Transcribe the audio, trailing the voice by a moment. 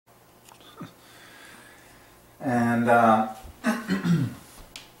And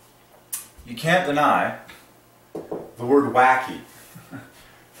you can't deny the word wacky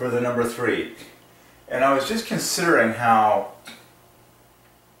for the number 3. And I was just considering how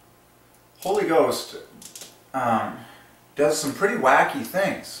Holy Ghost does some pretty wacky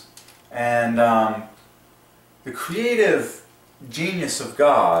things. And the creative genius of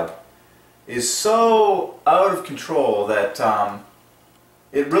God is so out of control that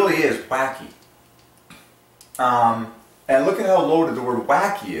it really is wacky. And look at how loaded the word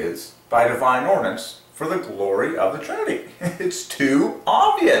wacky is by Divine Ordinance for the glory of the Trinity. It's too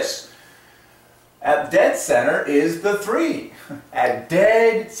obvious. At dead center is the 3. At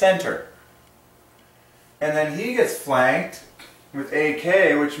dead center. And then he gets flanked with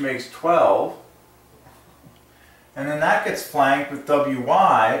AK, which makes 12. And then that gets flanked with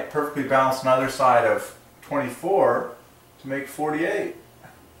WY, perfectly balanced on the other side of 24, to make 48.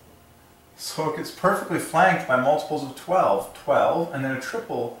 So it gets perfectly flanked by multiples of 12. 12, and then a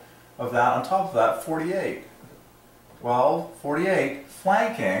triple of that on top of that, 48. 12, 48,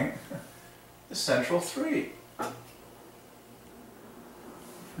 flanking the central 3.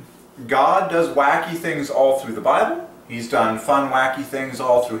 God does wacky things all through the Bible. He's done fun, wacky things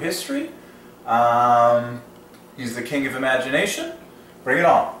all through history. He's the king of imagination. Bring it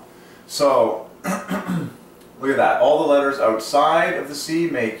on. So, look at that. All the letters outside of the C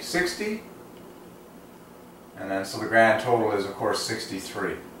make 60. And then, so the grand total is, of course,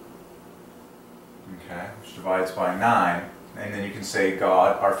 63. Okay, which divides by 9. And then you can say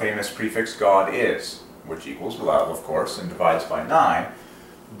God, our famous prefix God is, which equals love, of course, and divides by 9.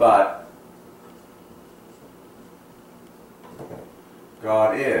 But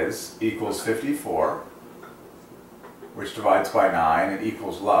God is equals 54, which divides by 9 and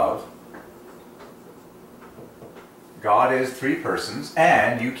equals love. God is 3 persons,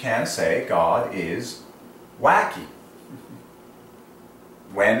 and you can say God is wacky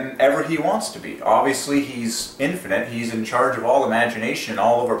whenever he wants to be. Obviously, he's infinite. He's in charge of all imagination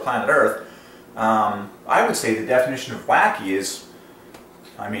all over planet Earth. I would say the definition of wacky is,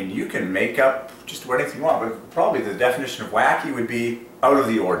 I mean, you can make up just about anything you want, but probably the definition of wacky would be out of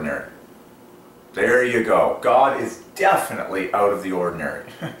the ordinary. There you go. God is definitely out of the ordinary.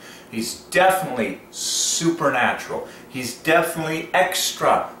 He's definitely supernatural. He's definitely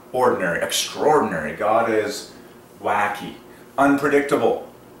extraordinary. Extraordinary. God is wacky, unpredictable,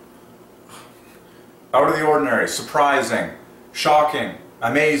 out of the ordinary, surprising, shocking,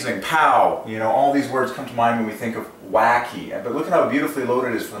 amazing, pow. You know, all these words come to mind when we think of wacky. But look at how beautifully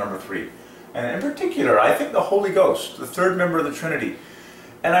loaded it is for the number 3. And in particular, I think the Holy Ghost, the 3rd member of the Trinity.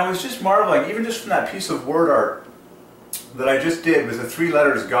 And I was just marveling, even just from that piece of word art that I just did with the 3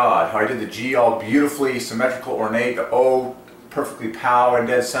 letters God, how I did the G all beautifully symmetrical, ornate, the O perfectly pow and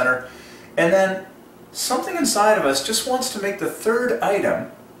dead center. And then something inside of us just wants to make the 3rd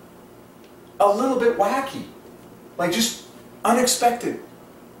item a little bit wacky. Like just unexpected.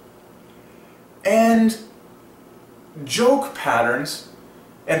 And joke patterns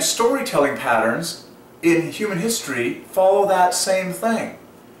and storytelling patterns in human history follow that same thing.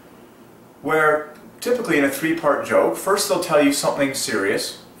 Where typically in a 3-part joke, first they'll tell you something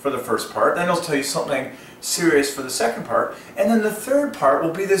serious for the first part, then they'll tell you something serious for the second part, and then the 3rd part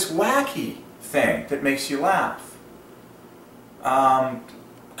will be this wacky thing that makes you laugh.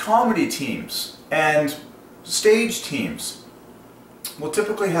 Comedy teams and stage teams will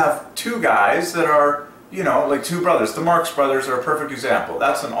typically have 2 guys that are, you know, like 2 brothers. The Marx Brothers are a perfect example.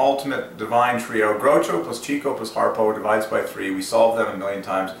 That's an ultimate divine trio. Groucho plus Chico plus Harpo divides by 3. We solved them a million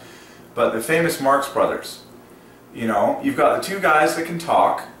times. But the famous Marx Brothers, you know, you've got the 2 guys that can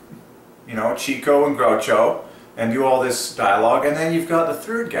talk, you know, Chico and Groucho, and do all this dialogue, and then you've got the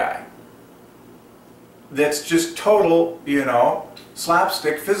 3rd guy that's just total, you know,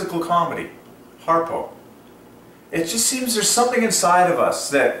 slapstick physical comedy, Harpo. It just seems there's something inside of us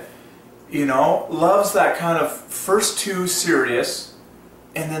that, you know, loves that kind of first 2 serious,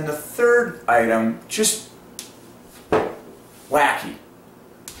 and then the 3rd item just wacky.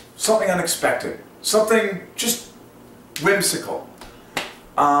 Something unexpected. Something just whimsical.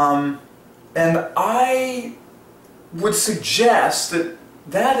 And I would suggest that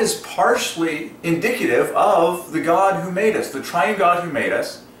that is partially indicative of the God who made us, the Triune God who made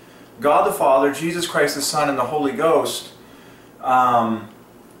us, God the Father, Jesus Christ the Son, and the Holy Ghost. I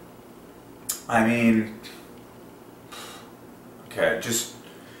mean, okay,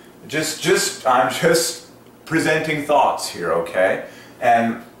 I'm just presenting thoughts here, okay?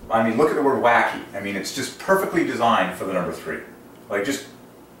 And I mean, look at the word wacky. I mean, it's just perfectly designed for the number 3. Like, just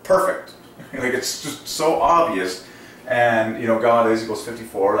perfect. Like, it's just so obvious. And, you know, God is equals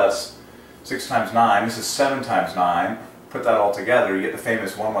 54. That's 6 times 9, this is 7 times 9. Put that all together, you get the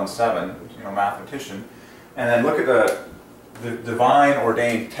famous 117, you know, mathematician. And then look at the divine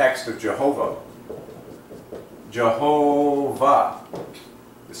ordained text of Jehovah. Jehovah.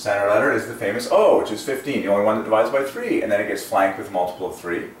 The center letter is the famous O, which is 15, the only one that divides by 3. And then it gets flanked with a multiple of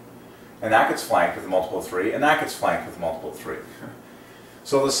 3. And that gets flanked with a multiple of 3. And that gets flanked with a multiple of 3.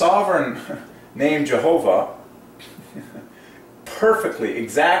 So the sovereign name Jehovah perfectly,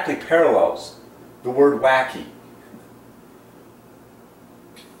 exactly parallels the word wacky.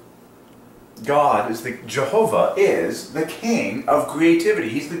 Jehovah is the king of creativity.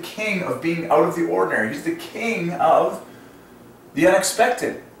 He's the king of being out of the ordinary. He's the king of the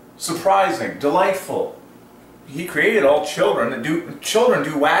unexpected, surprising, delightful. He created all children do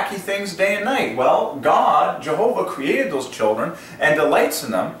wacky things day and night. Well, God, Jehovah, created those children and delights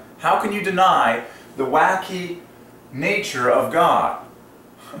in them. How can you deny the wacky nature of God?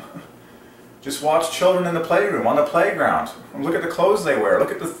 Just watch children in the playroom, on the playground. Look at the clothes they wear.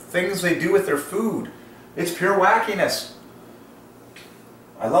 Look at the things they do with their food. It's pure wackiness.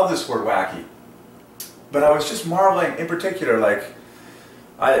 I love this word wacky. But I was just marveling in particular,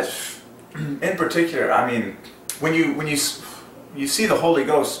 I mean, when you see the Holy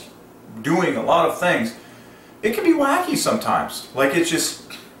Ghost doing a lot of things, it can be wacky sometimes. Like, it's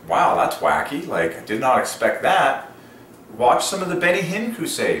just, wow, that's wacky. Like, I did not expect that. Watch some of the Benny Hinn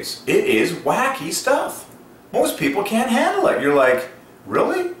crusades. It is wacky stuff. Most people can't handle it. You're like,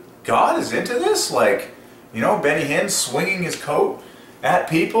 really? God is into this? Like, you know, Benny Hinn swinging his coat at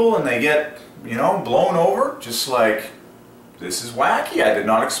people and they get, you know, blown over. Just like, this is wacky. I did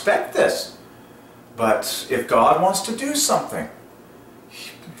not expect this. But if God wants to do something,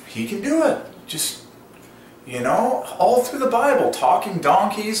 He can do it. Just, you know, all through the Bible, talking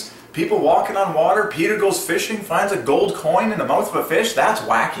donkeys, people walking on water, Peter goes fishing, finds a gold coin in the mouth of a fish. That's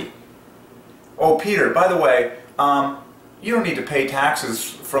wacky. Oh, Peter, by the way, you don't need to pay taxes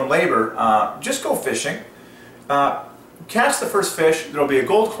from labor. Just go fishing. Catch the first fish. There will be a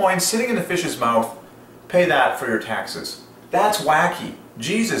gold coin sitting in the fish's mouth. Pay that for your taxes. That's wacky.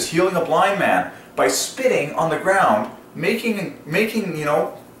 Jesus healing a blind man by spitting on the ground, making you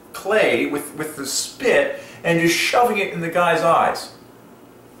know, clay with the spit and just shoving it in the guy's eyes.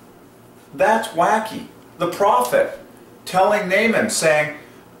 That's wacky. The prophet telling Naaman, saying,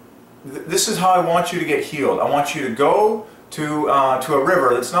 this is how I want you to get healed. I want you to go to a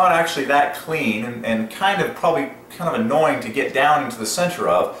river that's not actually that clean and probably kind of annoying to get down into the center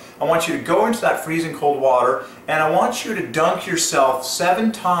of. I want you to go into that freezing cold water and I want you to dunk yourself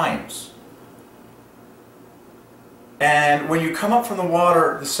 7 times. And when you come up from the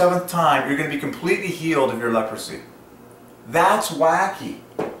water the 7th time, you're going to be completely healed of your leprosy. That's wacky.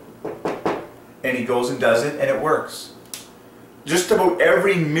 And he goes and does it, and it works. Just about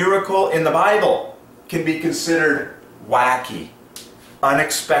every miracle in the Bible can be considered wacky,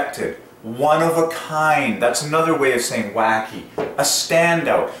 unexpected, one of a kind. That's another way of saying wacky. A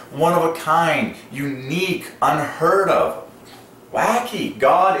standout, one of a kind, unique, unheard of. Wacky.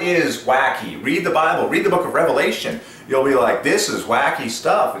 God is wacky. Read the Bible. Read the book of Revelation. You'll be like, this is wacky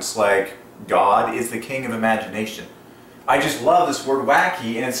stuff. It's like, God is the king of imagination. I just love this word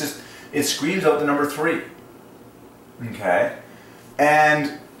wacky, and it's just, it screams out the number 3. Okay?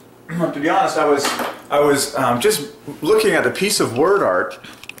 And to be honest, I was just looking at a piece of word art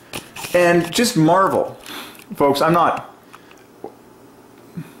and just marvel. Folks, I'm not,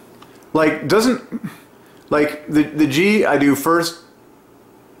 like, the G I do first,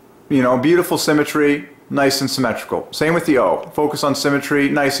 you know, beautiful symmetry, nice and symmetrical. Same with the O. Focus on symmetry,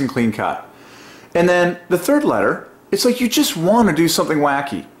 nice and clean cut. And then the 3rd letter, it's like you just want to do something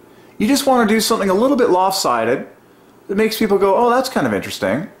wacky. You just want to do something a little bit lopsided that makes people go, oh, that's kind of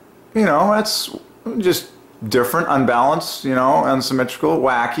interesting. You know, that's just different, unbalanced, you know, unsymmetrical,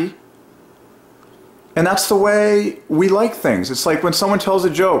 wacky. And that's the way we like things. It's like when someone tells a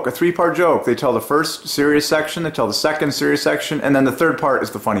joke, a 3-part joke, they tell the first serious section, they tell the second serious section, and then the 3rd part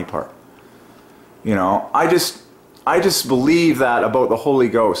is the funny part. You know, I just believe that about the Holy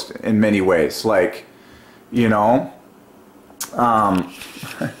Ghost in many ways. Like, you know,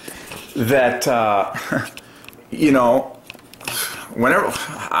 you know, whenever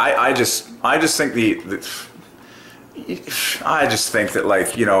I just think I just think that,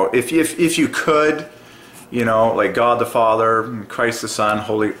 like, you know, if you could, you know, like God the Father, Christ the Son,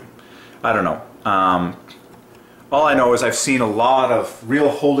 Holy, I don't know. All I know is I've seen a lot of real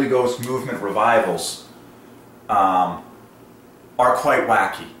Holy Ghost movement revivals are quite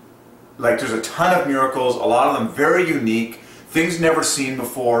wacky. Like, there's a ton of miracles, a lot of them very unique, things never seen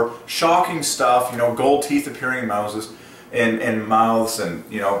before, shocking stuff, you know, gold teeth appearing in Moses. in mouths, and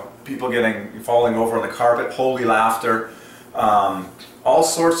you know, people falling over on the carpet, holy laughter, all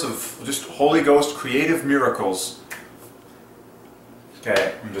sorts of just Holy Ghost creative miracles.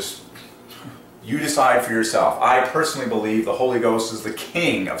 Okay, you decide for yourself. I personally believe the Holy Ghost is the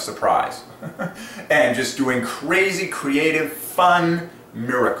king of surprise. And just doing crazy, creative, fun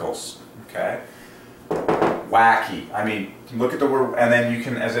miracles. Okay? Wacky. I mean, look at the word, and then you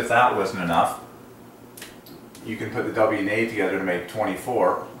can, as if that wasn't enough, you can put the W and A together to make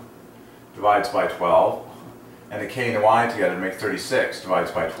 24, divides by 12, and the K and the Y together to make 36, divides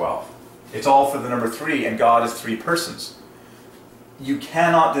by 12. It's all for the number 3, and God is 3 persons. You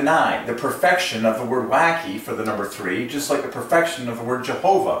cannot deny the perfection of the word wacky for the number 3, just like the perfection of the word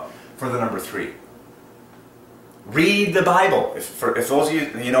Jehovah for the number 3. Read the Bible. If those of you,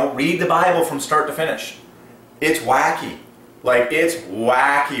 read the Bible from start to finish. It's wacky. Like, it's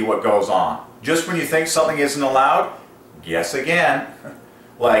wacky what goes on. Just when you think something isn't allowed, guess again.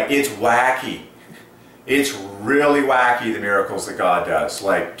 Like, it's wacky. It's really wacky, the miracles that God does.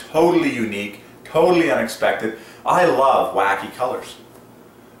 Like, totally unique, totally unexpected. I love wacky colors.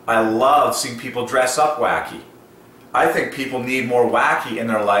 I love seeing people dress up wacky. I think people need more wacky in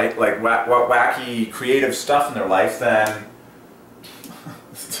their life, like wacky creative stuff in their life than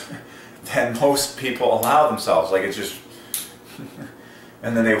most people allow themselves. Like, it's just,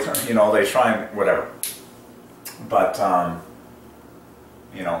 and then they try and whatever. But and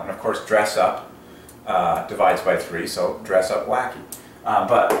of course, dress up divides by 3, so dress up wacky.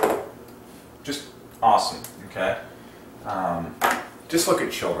 But just awesome. Okay. Just look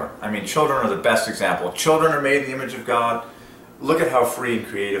at children. I mean, children are the best example. Children are made in the image of God. Look at how free and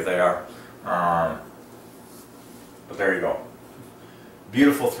creative they are. But there you go.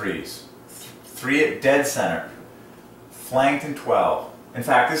 Beautiful 3s. 3 at dead center. Flanked in 12. In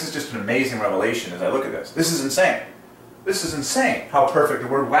fact, this is just an amazing revelation as I look at this. This is insane. This is insane how perfect the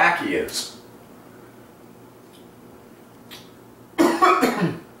word wacky is.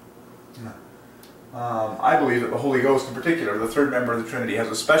 I believe that the Holy Ghost in particular, the third member of the Trinity, has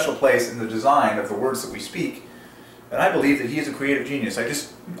a special place in the design of the words that we speak. And I believe that he is a creative genius. I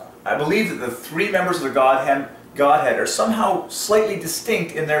believe that the 3 members of the Godhead are somehow slightly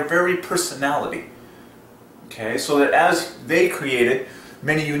distinct in their very personality. Okay, so that as they created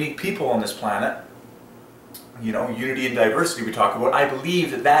many unique people on this planet, unity and diversity we talk about, I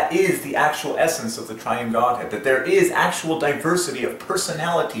believe that that is the actual essence of the Triune Godhead, that there is actual diversity of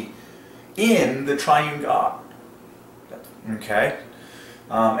personality in the Triune God. Okay?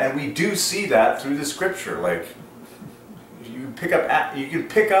 And we do see that through the Scripture. Like, you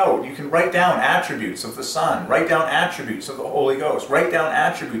can write down attributes of the Son, write down attributes of the Holy Ghost, write down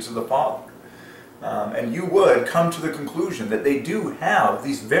attributes of the Father. And you would come to the conclusion that they do have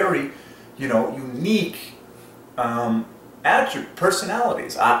these very, unique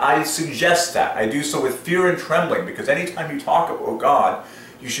personalities. I suggest that. I do so with fear and trembling, because anytime you talk about God,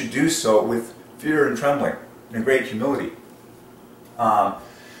 you should do so with fear and trembling and great humility. But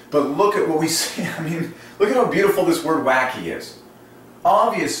look at what we see. I mean, look at how beautiful this word wacky is.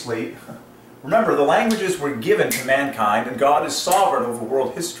 Obviously, remember, the languages were given to mankind, and God is sovereign over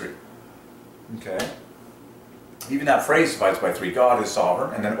world history. Okay? Even that phrase divides by 3. God is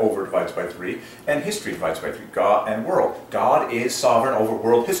sovereign, and then over divides by 3, and history divides by 3. God and world. God is sovereign over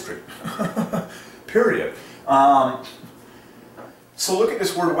world history. Period. So look at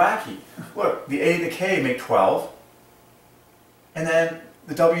this word wacky. Look, the A and the K make 12, and then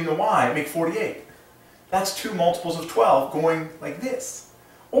the W and the Y make 48. That's 2 multiples of 12 going like this.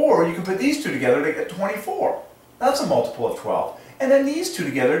 Or you can put these 2 together to get 24. That's a multiple of 12. And then these 2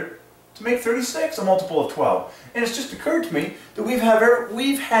 together to make 36, a multiple of 12. And it's just occurred to me that we've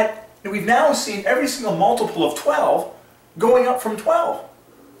now seen every single multiple of 12 going up from 12.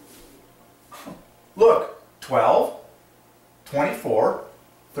 Look, 12, 24,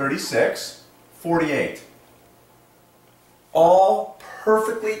 36, 48. All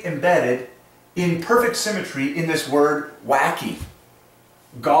perfectly embedded in perfect symmetry in this word wacky.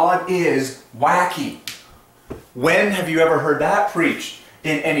 God is wacky. When have you ever heard that preached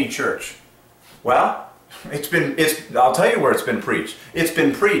in any church? Well, I'll tell you where it's been preached. It's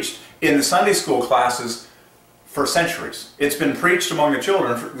been preached in the Sunday school classes for centuries. It's been preached among the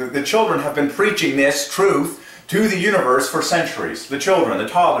children. The children have been preaching this truth to the universe for centuries. The children, the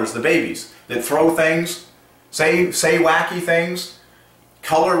toddlers, the babies that throw things, say wacky things,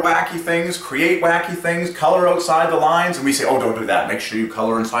 color wacky things, create wacky things, color outside the lines, and we say, oh, don't do that. Make sure you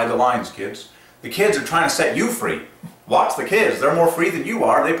color inside the lines, kids. The kids are trying to set you free. Watch the kids. They're more free than you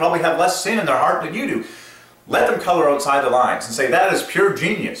are. They probably have less sin in their heart than you do. Let them color outside the lines and say, that is pure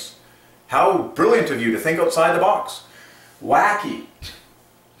genius. How brilliant of you to think outside the box. wacky.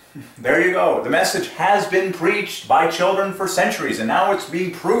 There you go. The message has been preached by children for centuries, and now it's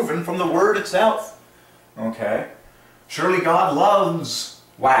being proven from the Word itself. Okay? Surely God loves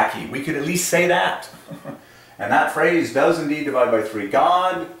wacky. We could at least say that. And that phrase does indeed divide by 3.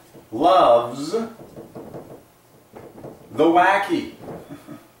 God loves the wacky.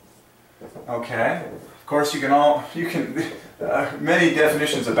 Okay? Of course, many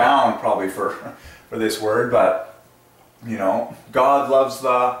definitions abound probably for this word, but you know, God loves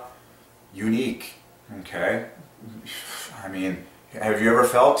the unique, okay? I mean, have you ever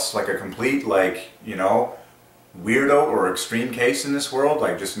felt like a complete, like, you know, weirdo or extreme case in this world?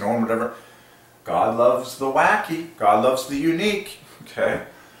 Like just knowing whatever. God loves the wacky. God loves the unique, okay?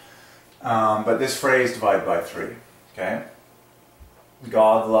 But this phrase, divide by 3, okay?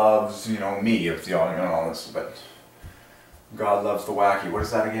 God loves, you know, me, if you know all this, but God loves the wacky. What is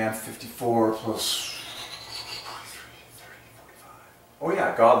that again? 54 plus... Oh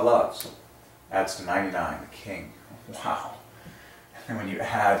yeah, God loves. Adds to 99, the king. Wow. And when you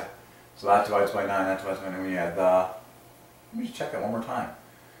add, so that divides by 9, that divides by 9, when you add the, let me just check that one more time.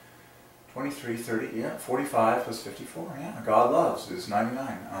 23, 30, yeah, 45 plus 54, yeah, God loves is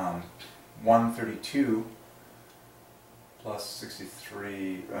 99. 132 plus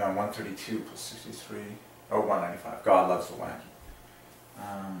 63, 132 plus 63, oh, 195. God loves the wacky.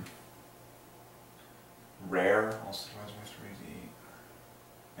 Rare also divides by 3.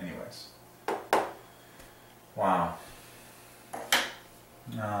 Anyways, wow.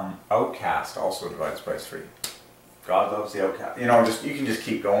 Outcast also divides by 3. God loves the outcast. You know, you can just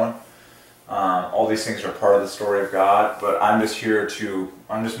keep going. All these things are part of the story of God, but I'm just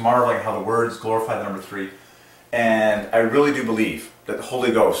marveling how the words glorify the number 3. And I really do believe that the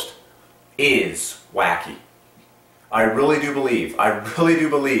Holy Ghost is wacky. I really do believe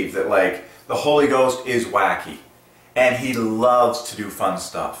that, like, the Holy Ghost is wacky. And he loves to do fun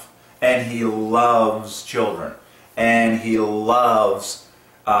stuff. And he loves children. And he loves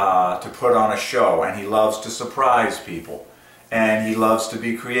to put on a show. And he loves to surprise people. And he loves to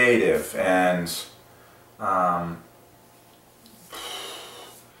be creative. And, man,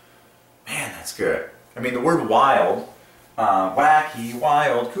 that's good. I mean, the word wild, wacky,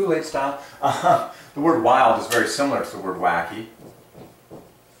 wild, Kool-Aid style. The word wild is very similar to the word wacky.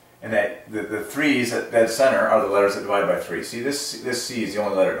 And that the 3's at dead center are the letters that divide by 3. See, this C is the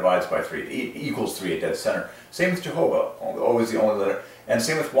only letter that divides by 3. It equals 3 at dead center. Same with Jehovah. O is the only letter. And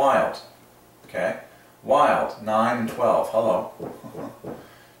same with wild. Okay? Wild, 9 and 12. Hello.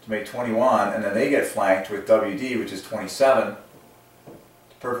 To make 21. And then they get flanked with WD, which is 27, to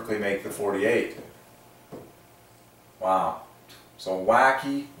perfectly make the 48. Wow. So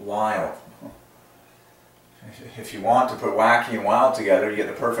wacky, wild. If you want to put wacky and wild together, you get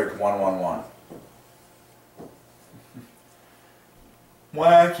the perfect 1-1-1.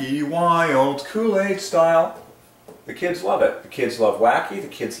 Wacky, wild, Kool-Aid style. The kids love it. The kids love wacky, the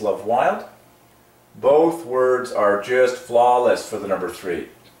kids love wild. Both words are just flawless for the number 3.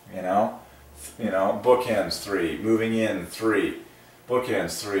 You know, bookends 3, moving in 3.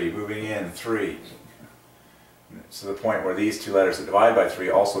 Bookends 3, moving in 3. To the point where these 2 letters that divide by 3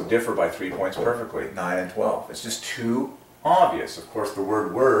 also differ by 3 points perfectly, 9 and 12. It's just too obvious. Of course, the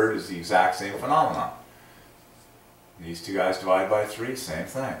word word is the exact same phenomenon. These 2 guys divide by 3, same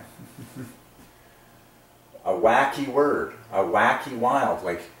thing. A wacky word, a wacky wild.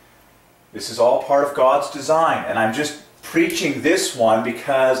 Like, this is all part of God's design. And I'm just preaching this one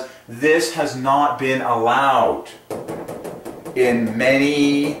because this has not been allowed in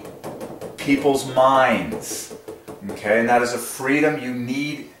many people's minds. Okay, and that is a freedom you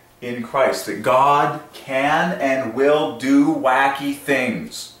need in Christ. That God can and will do wacky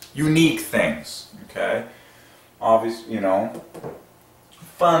things. Unique things. Okay? Obvious, you know.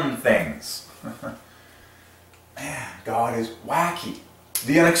 Fun things. Man, God is wacky.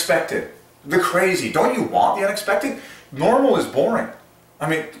 The unexpected. The crazy. Don't you want the unexpected? Normal is boring. I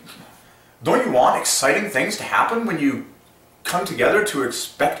mean, don't you want exciting things to happen when you come together to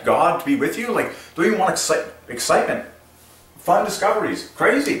expect God to be with you? Like, don't you want excitement? Fun discoveries.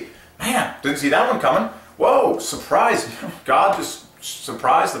 Crazy. Man, didn't see that one coming. Whoa, surprise. God just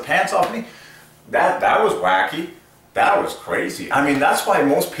surprised the pants off me. That was wacky. That was crazy. I mean, that's why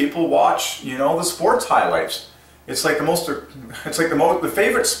most people watch, you know, the sports highlights. It's like the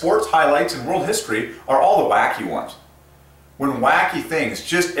favorite sports highlights in world history are all the wacky ones. When wacky things,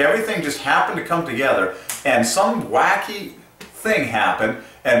 everything just happened to come together, and some wacky thing happened,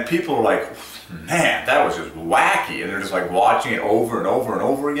 and people are like, man, that was just wacky, and they're just like watching it over and over and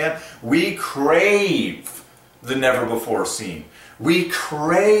over again. We crave the never before seen. We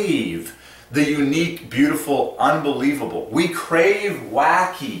crave the unique, beautiful, unbelievable. We crave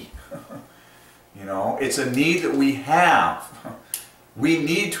wacky. You know, it's a need that we have. We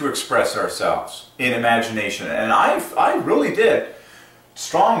need to express ourselves in imagination. And I really did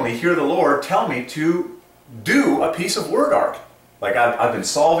strongly hear the Lord tell me to do a piece of word art. Like I've been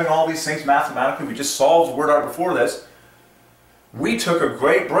solving all these things mathematically. We just solved word art before this. We took a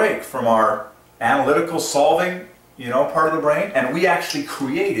great break from our analytical solving, you know, part of the brain, and we actually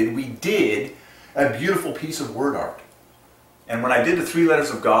we did a beautiful piece of word art. And when I did the 3 letters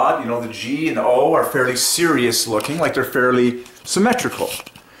of God, you know, the G and the O are fairly serious looking, like they're fairly symmetrical.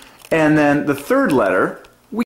 And then the 3rd letter